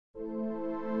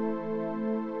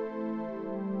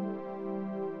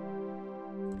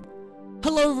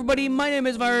Hello everybody, my name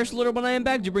is Virus Little, and I am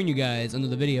back to bring you guys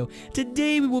another video.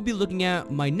 Today we will be looking at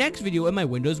my next video in my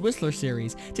Windows Whistler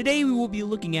series. Today we will be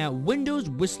looking at Windows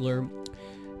Whistler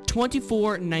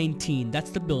 2419,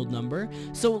 that's the build number.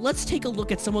 So let's take a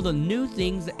look at some of the new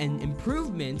things and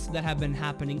improvements that have been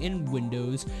happening in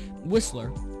Windows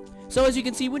Whistler. So as you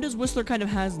can see, Windows Whistler kind of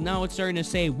has, now it's starting to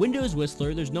say Windows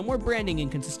Whistler. There's no more branding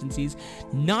inconsistencies,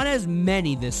 not as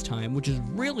many this time, which is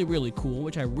really cool,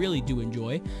 which I really do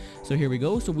enjoy. So here we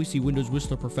go. So we see Windows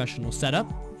Whistler Professional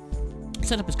Setup.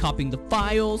 Setup is copying the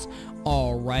files.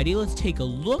 Alrighty, let's take a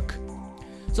look.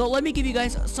 So let me give you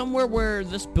guys somewhere where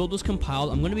this build was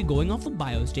compiled. I'm going to be going off the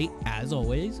BIOS date, as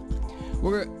always.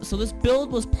 So this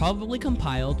build was probably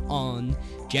compiled on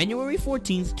January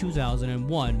 14th,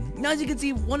 2001. Now, as you can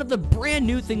see, one of the brand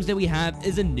new things that we have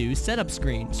is a new startup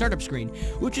screen,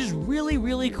 which is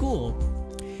really cool.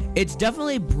 It's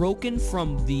definitely broken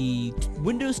from the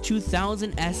Windows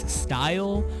 2000-esque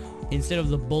style. Instead of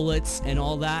the bullets and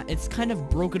all that, it's kind of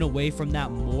broken away from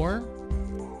that more,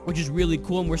 which is really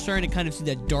cool, and we're starting to kind of see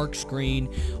that dark screen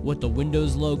with the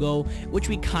Windows logo, which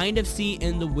we kind of see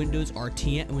in the Windows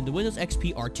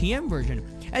XP RTM version.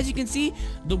 As you can see,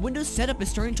 the Windows setup is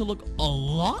starting to look a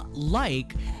lot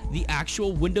like the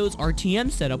actual Windows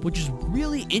RTM setup, which is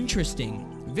really interesting.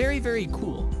 Very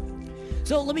cool.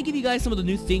 So let me give you guys some of the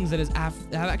new things that have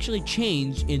actually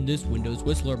changed in this Windows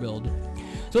Whistler build.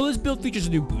 So this build features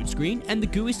a new boot screen, and the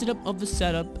GUI setup of the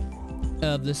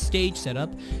stage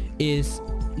setup is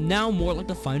now more like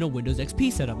the final Windows XP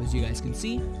setup, as you guys can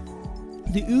see.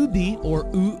 The OOBE, or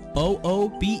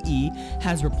OOBE,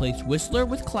 has replaced Whistler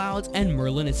with clouds, and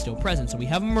Merlin is still present. So we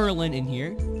have Merlin in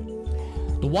here.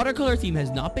 The watercolor theme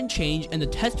has not been changed, and the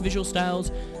test visual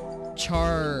styles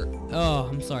Chartreuse,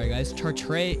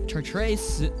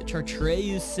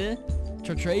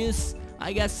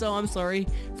 I guess so, I'm sorry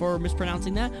for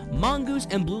mispronouncing that. Mongoose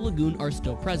and Blue Lagoon are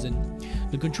still present.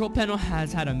 The control panel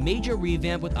has had a major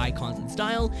revamp with icons and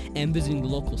style, and visiting the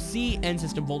local C and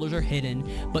system folders are hidden,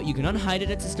 but you can unhide it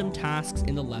at system tasks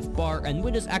in the left bar, and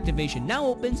Windows activation now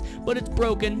opens, but it's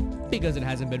broken because it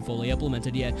hasn't been fully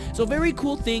implemented yet. So very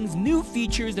cool things, new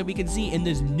features that we can see in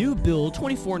this new build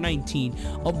 2419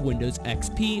 of Windows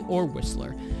XP or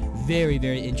Whistler. Very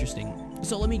interesting.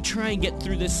 So let me try and get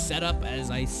through this setup as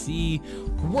I see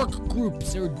work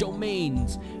groups or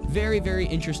domains. Very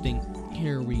interesting.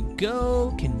 Here we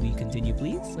go. Can we continue,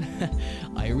 please?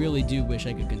 I really do wish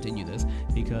I could continue this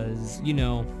because, you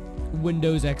know,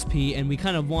 Windows XP, and we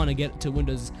kind of want to get to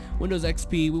Windows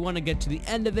XP. We want to get to the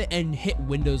end of it and hit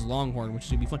Windows Longhorn, which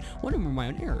should be fun. What are my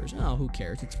own errors? Oh, who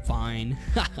cares? It's fine.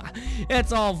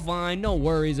 It's all fine. No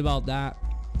worries about that.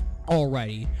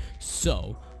 Alrighty.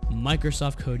 So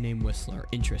Microsoft codename Whistler.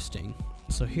 Interesting.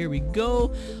 So here we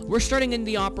go. We're starting in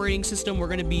the operating system. We're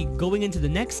going to be going into the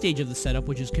next stage of the setup,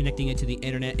 which is connecting it to the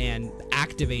internet and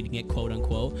activating it, quote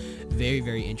unquote.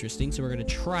 Very interesting. So we're going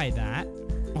to try that.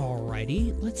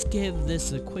 Alrighty, let's give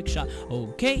this a quick shot.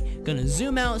 Okay, gonna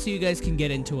zoom out so you guys can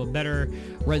get into a better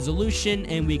resolution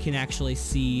and we can actually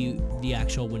see the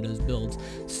actual Windows builds.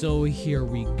 So here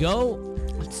we go.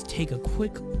 Let's take a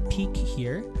quick peek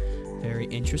here. Very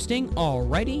interesting.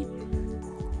 Alrighty.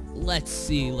 Let's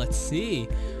see.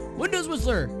 Windows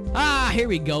Whistler. Here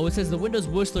we go. It says the Windows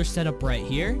Whistler setup right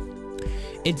here.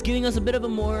 It's giving us a bit of a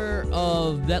more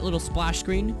of that little splash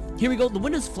screen. Here we go. The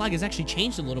Windows flag has actually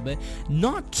changed a little bit.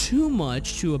 Not too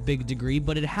much to a big degree,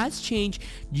 but it has changed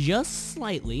just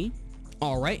slightly.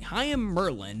 Alright, I am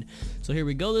Merlin. So here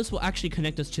we go. This will actually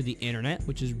connect us to the internet,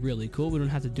 which is really cool. We don't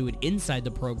have to do it inside the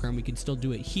program. We can still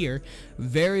do it here.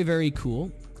 Very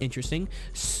cool. Interesting.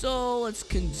 So let's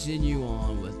continue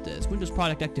on with this. Windows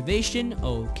product activation.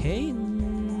 Okay.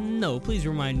 No, please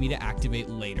remind me to activate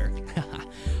later.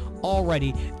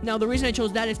 Alrighty. Now the reason I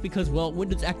chose that is because, well,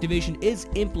 Windows activation is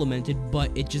implemented, but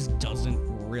it just doesn't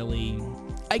really,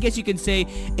 I guess you can say,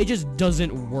 it just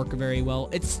doesn't work very well.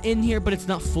 It's in here, but it's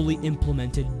not fully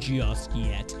implemented just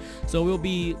yet. So we'll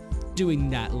be doing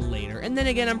that later. And then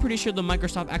again, I'm pretty sure the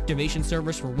Microsoft activation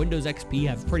servers for Windows XP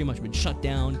have pretty much been shut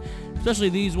down, especially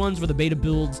these ones for the beta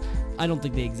builds. I don't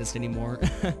think they exist anymore.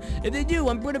 If they do,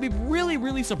 I'm going to be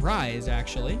really surprised,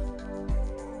 actually.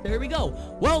 There we go.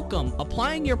 Welcome.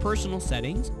 Applying your personal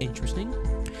settings. Interesting.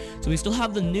 So we still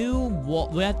have the new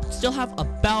still have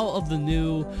about of the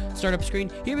new startup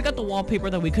screen. Here we got the wallpaper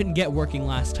that we couldn't get working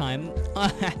last time.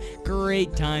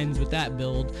 Great times with that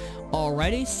build.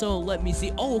 Alrighty, so let me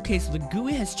see. Oh, okay, so the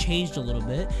GUI has changed a little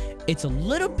bit. It's a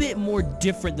little bit more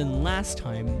different than last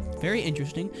time. Very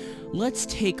interesting. Let's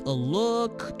take a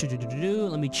look.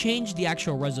 Let me change the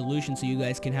actual resolution so you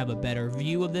guys can have a better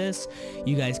view of this.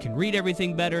 You guys can read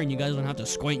everything better, and you guys don't have to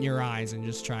squint your eyes and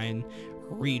just try and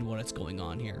read what's going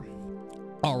on here.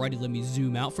 Alrighty, let me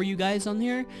zoom out for you guys on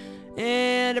here.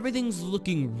 And everything's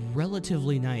looking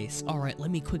relatively nice. Alright, let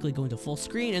me quickly go into full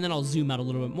screen and then I'll zoom out a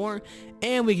little bit more.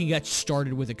 And we can get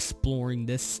started with exploring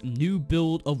this new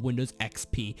build of Windows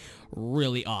XP.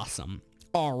 Really awesome.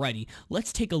 Alrighty,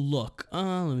 let's take a look.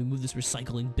 Let me move this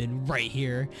recycling bin right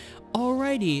here.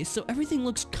 Alrighty, so everything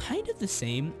looks kind of the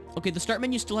same. Okay, the start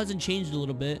menu still hasn't changed a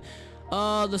little bit.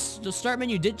 The start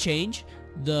menu did change.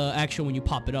 The actual when you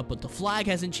pop it up, but the flag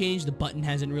hasn't changed. The button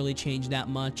hasn't really changed that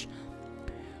much.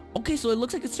 Okay, so it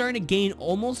looks like it's starting to gain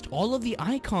almost all of the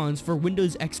icons for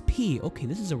Windows XP. Okay,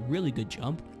 this is a really good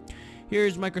jump.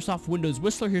 Here's Microsoft Windows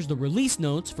Whistler. Here's the release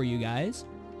notes for you guys.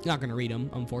 Not gonna read them,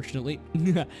 unfortunately.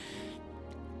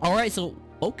 Alright, so,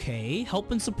 okay,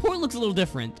 help and support looks a little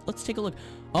different. Let's take a look.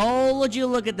 Oh, would you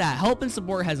look at that. Help and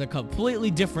support has a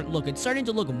completely different look. It's starting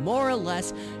to look more or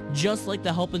less just like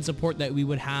the help and support that we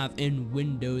would have in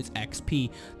Windows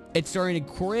XP. It's starting to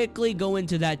quickly go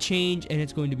into that change, and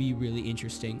it's going to be really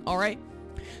interesting. Alright,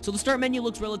 so the start menu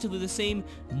looks relatively the same.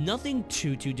 Nothing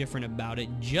too different about it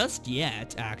just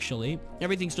yet, actually.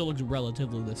 Everything still looks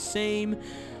relatively the same.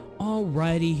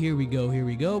 Alrighty, here we go.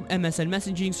 MSN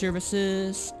messaging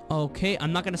services. Okay,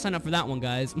 I'm not gonna sign up for that one,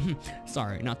 guys.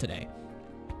 Sorry, not today.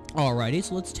 Alrighty,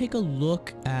 so let's take a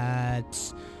look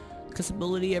at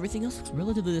accessibility. Everything else looks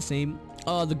relatively the same.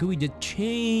 The GUI did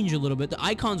change a little bit. The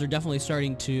icons are definitely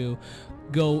starting to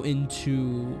go into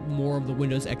more of the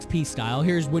Windows XP style.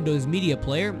 Here's Windows Media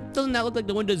Player. Doesn't that look like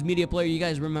the Windows Media Player you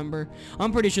guys remember?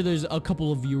 I'm pretty sure there's a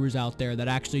couple of viewers out there that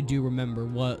actually do remember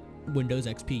what Windows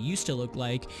XP used to look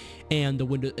like, and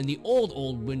the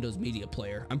old Windows Media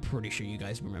Player. I'm pretty sure you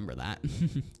guys remember that.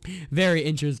 Very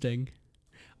interesting.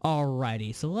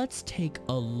 Alrighty, so let's take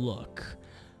a look.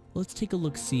 Let's take a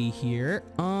look-see here.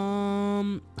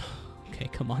 Okay,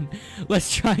 come on.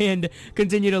 Let's try and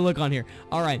continue to look on here.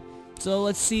 Alright, so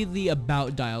let's see the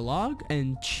About dialog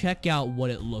and check out what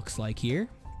it looks like here.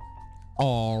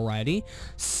 Alrighty,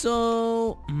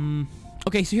 so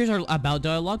okay, so here's our About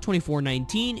dialog.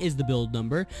 2419 is the build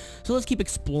number. So let's keep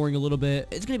exploring a little bit.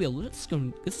 It's gonna be this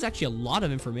is actually a lot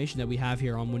of information that we have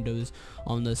here on Windows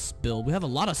on this build. We have a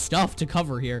lot of stuff to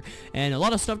cover here and a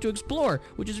lot of stuff to explore,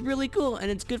 which is really cool,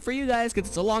 and it's good for you guys because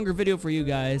it's a longer video for you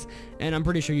guys, and I'm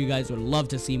pretty sure you guys would love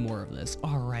to see more of this.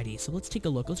 Alrighty, so let's take a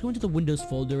look. Let's go into the Windows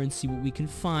folder and see what we can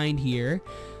find here.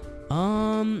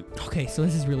 Okay, so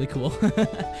this is really cool.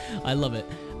 I love it.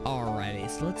 Alrighty,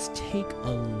 so let's take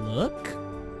a look.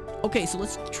 Okay, so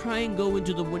let's try and go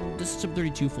into the Windows System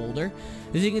 32 folder.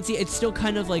 As you can see, it's still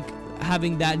kind of like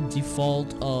having that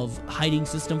default of hiding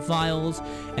system files,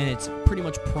 and it's pretty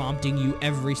much prompting you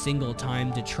every single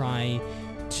time to try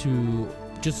to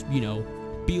just, you know,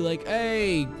 be like,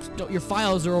 hey, your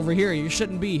files are over here, you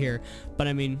shouldn't be here. But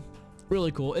I mean,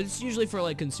 really cool. It's usually for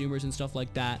like consumers and stuff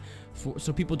like that,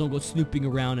 so people don't go snooping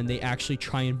around and they actually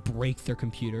try and break their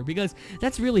computer, because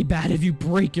that's really bad if you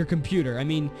break your computer. I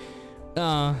mean,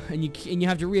 and you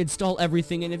have to reinstall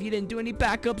everything, and if you didn't do any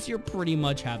backups, you pretty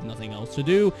much have nothing else to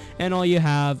do, and all you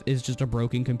have is just a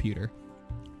broken computer.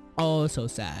 Oh, so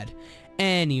sad.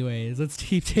 Anyways, let's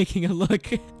keep taking a look.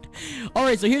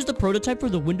 Alright, so here's the prototype for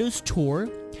the Windows Tour.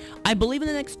 I believe in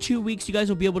the next 2 weeks, you guys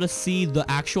will be able to see the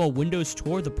actual Windows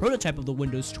Tour, the prototype of the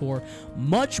Windows Tour,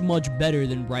 much better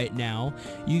than right now.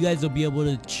 You guys will be able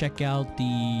to check out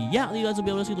you guys will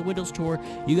be able to see the Windows Tour.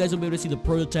 You guys will be able to see the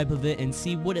prototype of it and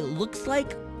see what it looks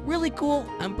like. Really cool.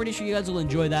 I'm pretty sure you guys will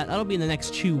enjoy that. That'll be in the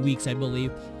next 2 weeks, I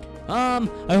believe. I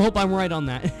hope I'm right on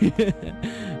that.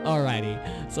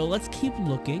 Alrighty, so let's keep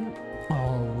looking.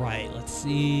 Alright, let's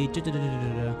see.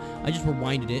 I just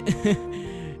rewinded it.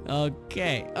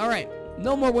 Okay, alright.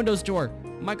 No more Windows Store.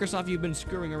 Microsoft, you've been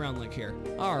screwing around like here.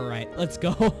 Alright, let's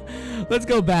go. Let's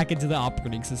go back into the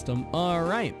operating system.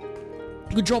 Alright.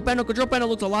 Control panel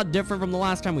looks a lot different from the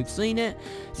last time we've seen it.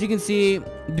 As you can see,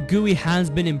 the GUI has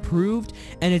been improved,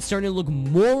 and it's starting to look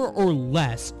more or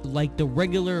less like the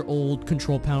regular old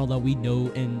control panel that we know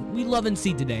and we love and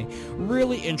see today.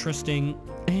 Really interesting,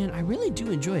 and I really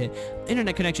do enjoy it.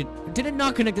 Internet connection. Did it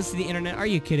not connect us to the internet? Are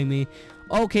you kidding me?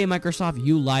 Okay, Microsoft,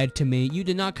 you lied to me. You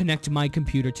did not connect my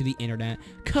computer to the internet.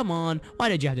 Come on, why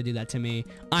did you have to do that to me?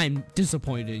 I'm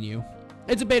disappointed in you.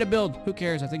 It's a beta build. Who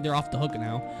cares? I think they're off the hook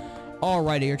now.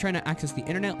 Alrighty, you're trying to access the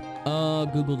internet.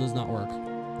 Google does not work.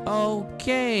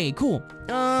 Okay, cool.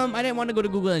 I didn't want to go to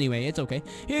Google anyway. It's okay.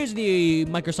 Here's the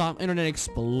Microsoft Internet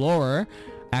Explorer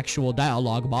actual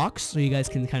dialog box, so you guys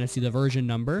can kind of see the version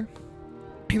number.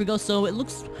 Here we go. So it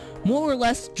looks more or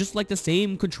less just like the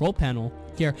same control panel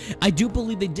here. I do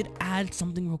believe they did add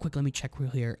something real quick. Let me check real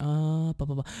here.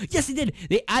 Yes, they did.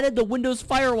 They added the Windows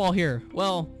Firewall here.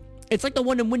 Well, It's like the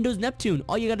one in Windows Neptune.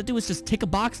 All you gotta do is just tick a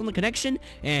box on the connection,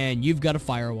 and you've got a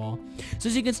firewall. So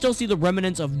as you can still see the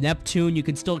remnants of Neptune, you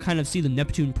can still kind of see the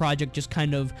Neptune project just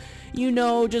kind of, you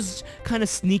know, just kind of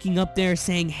sneaking up there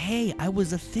saying, hey, I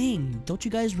was a thing. Don't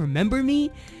you guys remember me?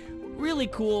 Really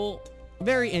cool.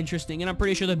 Very interesting, and I'm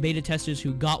pretty sure the beta testers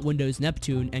who got Windows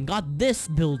Neptune and got this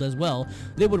build as well,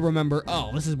 they would remember, oh,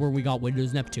 this is where we got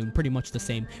Windows Neptune, pretty much the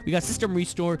same. We got System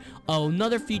Restore,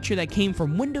 another feature that came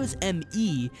from Windows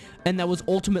ME, and that was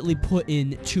ultimately put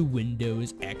into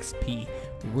Windows XP.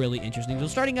 Really interesting. So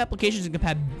starting applications in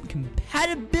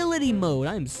compatibility mode.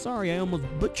 I'm sorry, I almost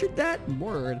butchered that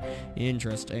word.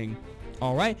 Interesting.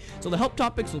 Alright, so the help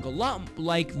topics look a lot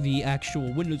like the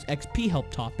actual Windows XP help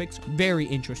topics. Very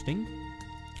interesting.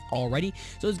 Alrighty,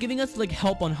 so it's giving us like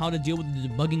help on how to deal with the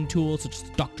debugging tools such as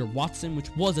Dr. Watson, which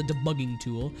was a debugging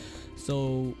tool,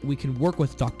 so we can work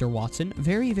with Dr. Watson.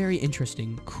 Very, very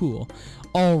interesting. Cool.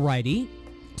 Alrighty.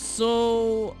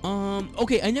 So,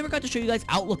 okay, I never got to show you guys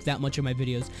Outlook that much in my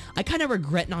videos. I kind of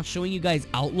regret not showing you guys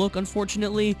Outlook,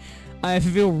 unfortunately. I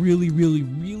feel really, really,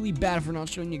 really bad for not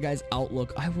showing you guys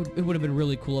Outlook. It would have been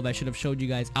really cool if I should have showed you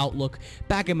guys Outlook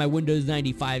back in my Windows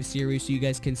 95 series so you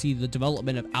guys can see the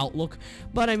development of Outlook.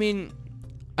 But, I mean,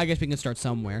 I guess we can start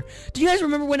somewhere. Do you guys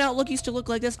remember when Outlook used to look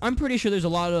like this? I'm pretty sure there's a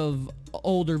lot of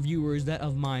older viewers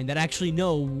of mine that actually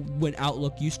know when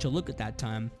Outlook used to look at that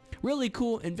time. Really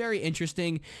cool and very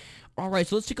interesting. Alright,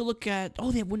 so let's take a look at...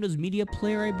 Oh, they have Windows Media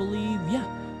Player, I believe. Yeah,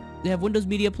 they have Windows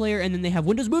Media Player, and then they have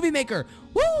Windows Movie Maker.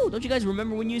 Woo! Don't you guys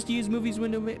remember when you used to use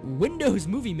Windows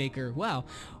Movie Maker? Wow.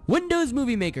 Windows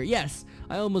Movie Maker. Yes,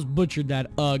 I almost butchered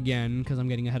that again because I'm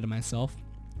getting ahead of myself.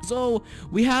 So,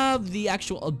 we have the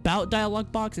actual About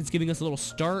dialog box. It's giving us a little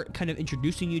start, kind of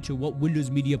introducing you to what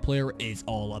Windows Media Player is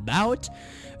all about.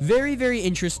 Very, very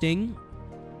interesting.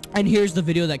 And here's the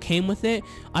video that came with it.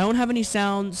 I don't have any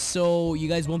sound, so you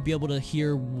guys won't be able to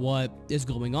hear what is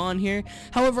going on here.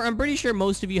 However, I'm pretty sure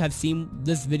most of you have seen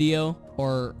this video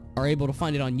or are able to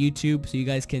find it on YouTube, so you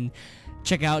guys can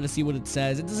check out to see what it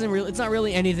says. It's not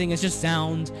really anything. It's just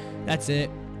sound. That's it.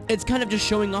 It's kind of just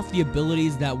showing off the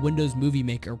abilities that Windows Movie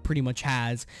Maker pretty much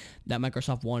has that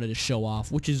Microsoft wanted to show off,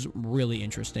 which is really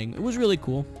interesting. It was really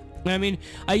cool. I mean,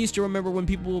 I used to remember when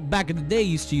people back in the day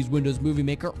used to use Windows Movie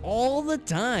Maker all the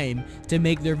time to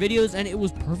make their videos, and it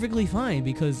was perfectly fine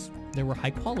because they were high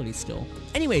quality still.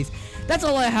 Anyways, that's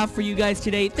all I have for you guys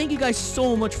today. Thank you guys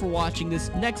so much for watching this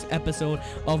next episode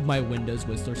of my Windows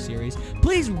Whistler series.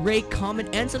 Please rate,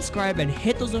 comment, and subscribe, and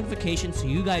hit those notifications so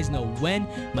you guys know when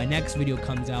my next video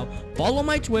comes out. Follow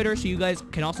my Twitter so you guys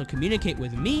can also communicate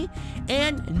with me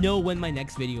and know when my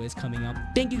next video is coming up.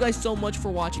 Thank you guys so much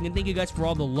for watching, and thank you guys for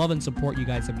all the love and support you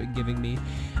guys have been giving me.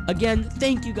 Again,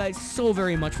 thank you guys so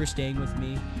very much for staying with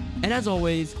me. And as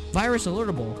always, Virus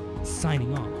Alertable,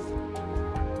 signing off.